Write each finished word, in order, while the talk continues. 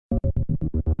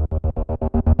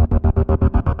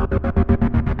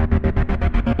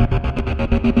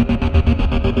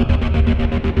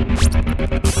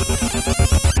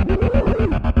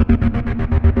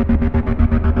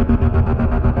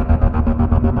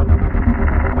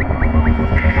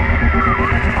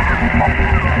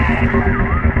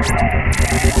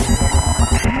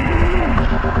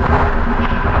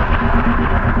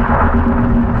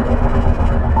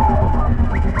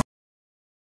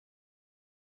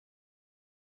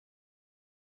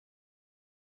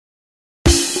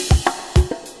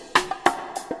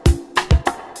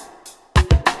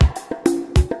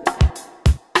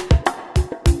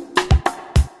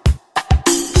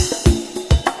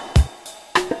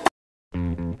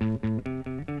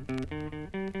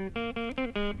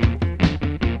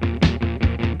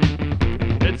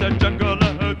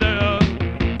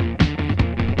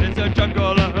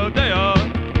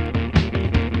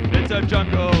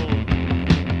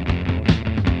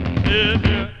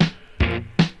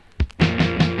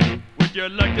you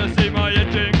like to see my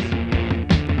etchings?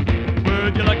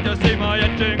 Would you like to see my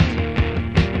etchings?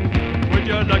 Would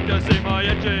you like to see my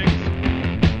etchings?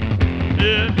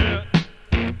 Yeah.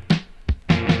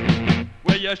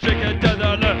 Well, you shake it to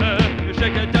the left, you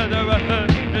shake it to the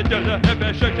right, you do the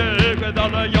hip, shake it with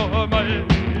all of your might.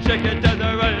 You shake it to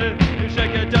the right, you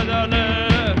shake it to the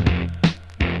left.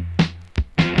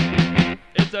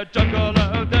 It's a jungle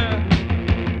out there.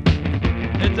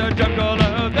 It's a jungle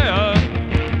out there.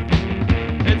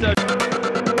 It's a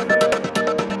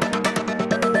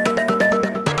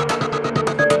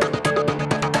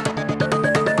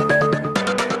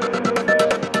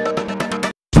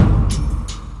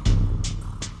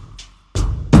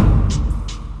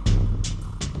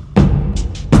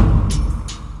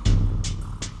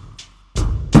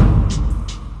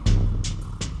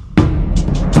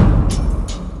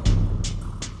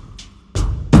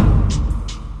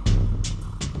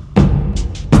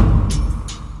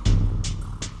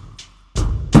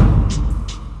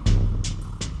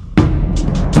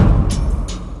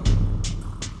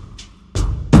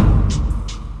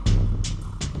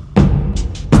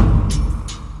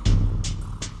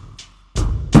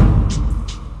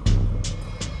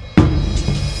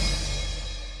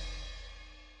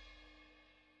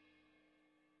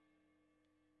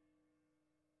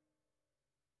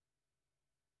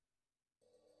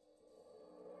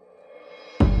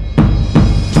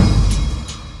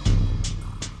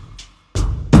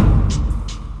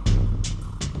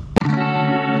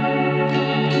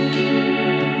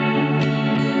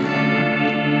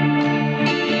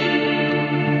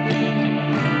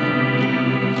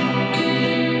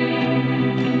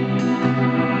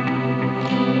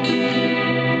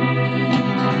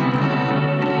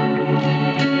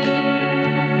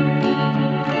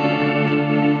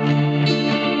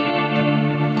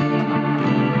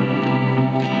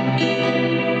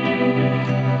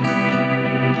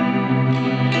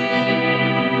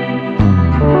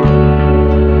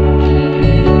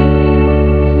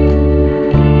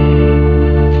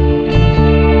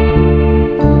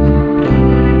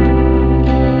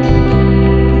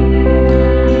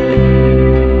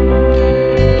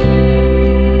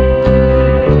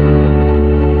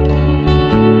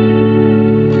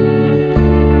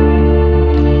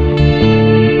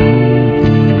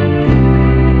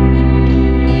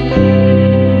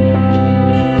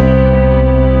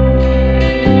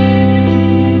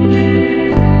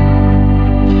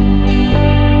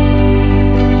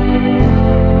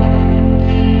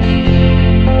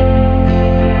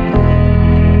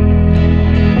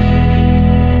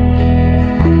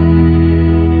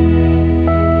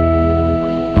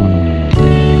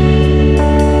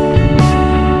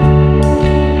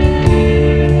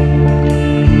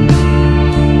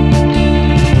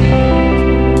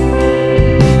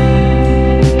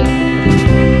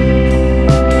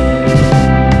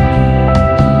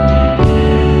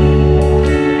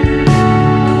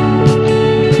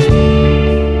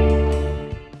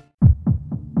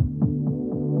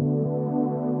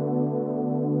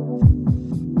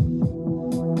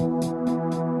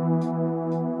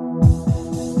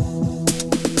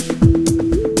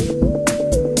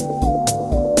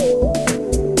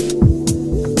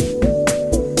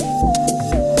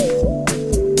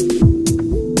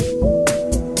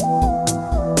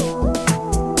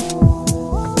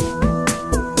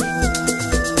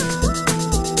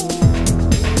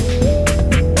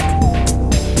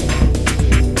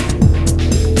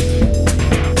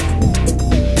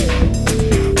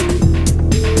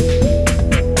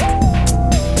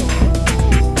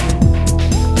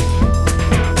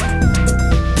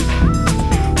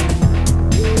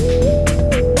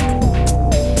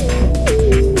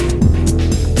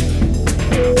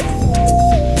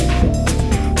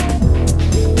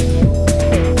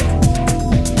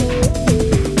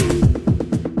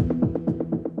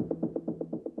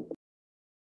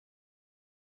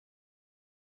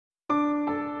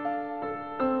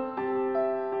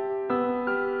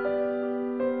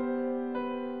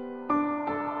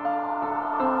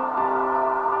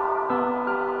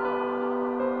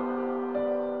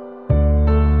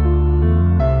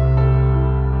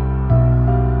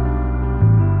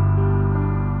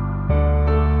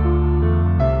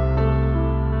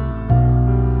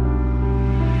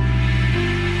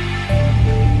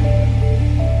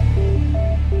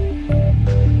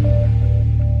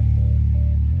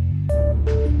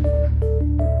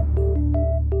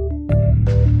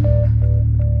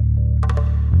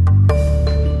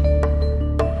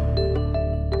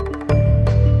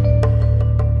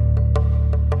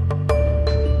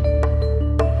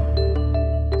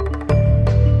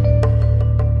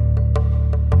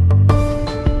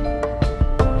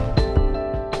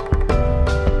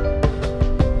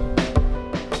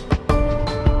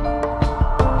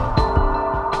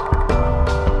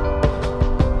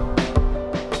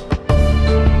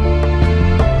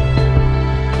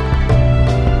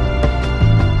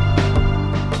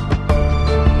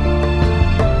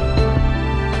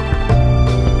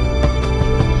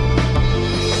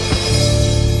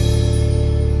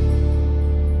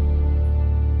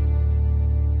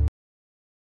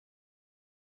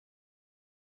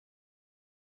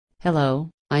Hello,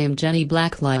 I am Jenny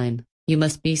Blackline. You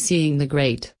must be seeing the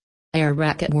great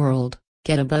Airracket world.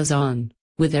 Get a buzz on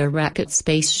with Airracket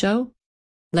Space Show?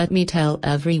 Let me tell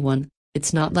everyone,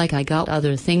 it's not like I got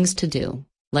other things to do,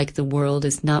 like the world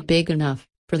is not big enough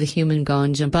for the human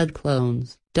ganja bud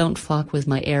clones. Don't fuck with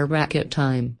my Airracket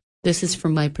time. This is for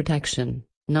my protection,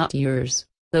 not yours.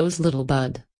 Those little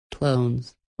bud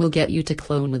clones will get you to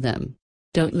clone with them.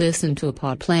 Don't listen to a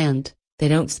pot plant, they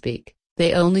don't speak,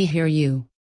 they only hear you.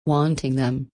 Wanting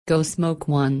them, go smoke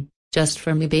one, just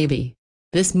for me baby.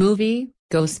 This movie,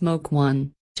 go smoke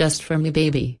one, just for me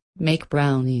baby. Make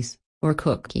brownies, or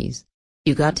cookies.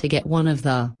 You got to get one of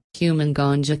the human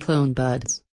ganja clone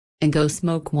buds. And go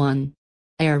smoke one.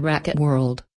 Airracket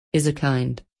World is a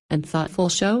kind and thoughtful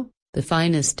show, the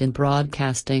finest in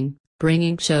broadcasting,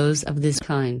 bringing shows of this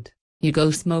kind. You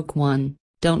go smoke one,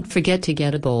 don't forget to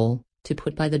get a bowl to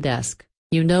put by the desk,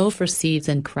 for seeds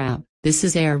and crap. This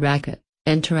is Airracket.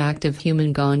 Interactive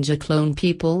human ganja clone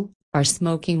people are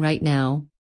smoking right now.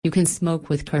 You can smoke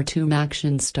with cartoon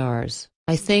action stars.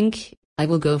 I think I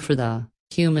will go for the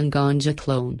human ganja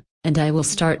clone, and I will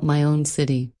start my own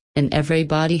city, and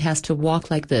everybody has to walk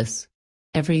like this.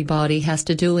 Everybody has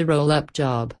to do a roll-up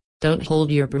job. Don't hold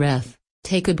your breath,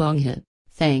 take a bong hit.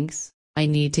 Thanks, I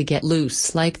need to get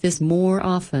loose like this more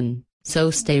often, so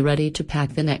stay ready to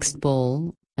pack the next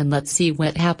bowl, and let's see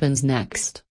what happens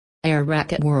next.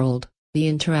 Airracket World, the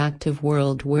interactive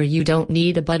world where you don't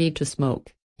need a buddy to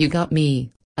smoke. You got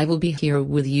me. I will be here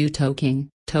with you toking,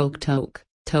 toke toke,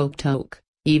 toke toke,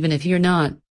 even if you're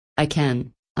not. I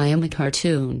am a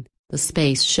cartoon, the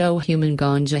space show human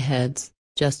ganja heads,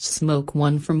 just smoke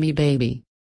one for me baby.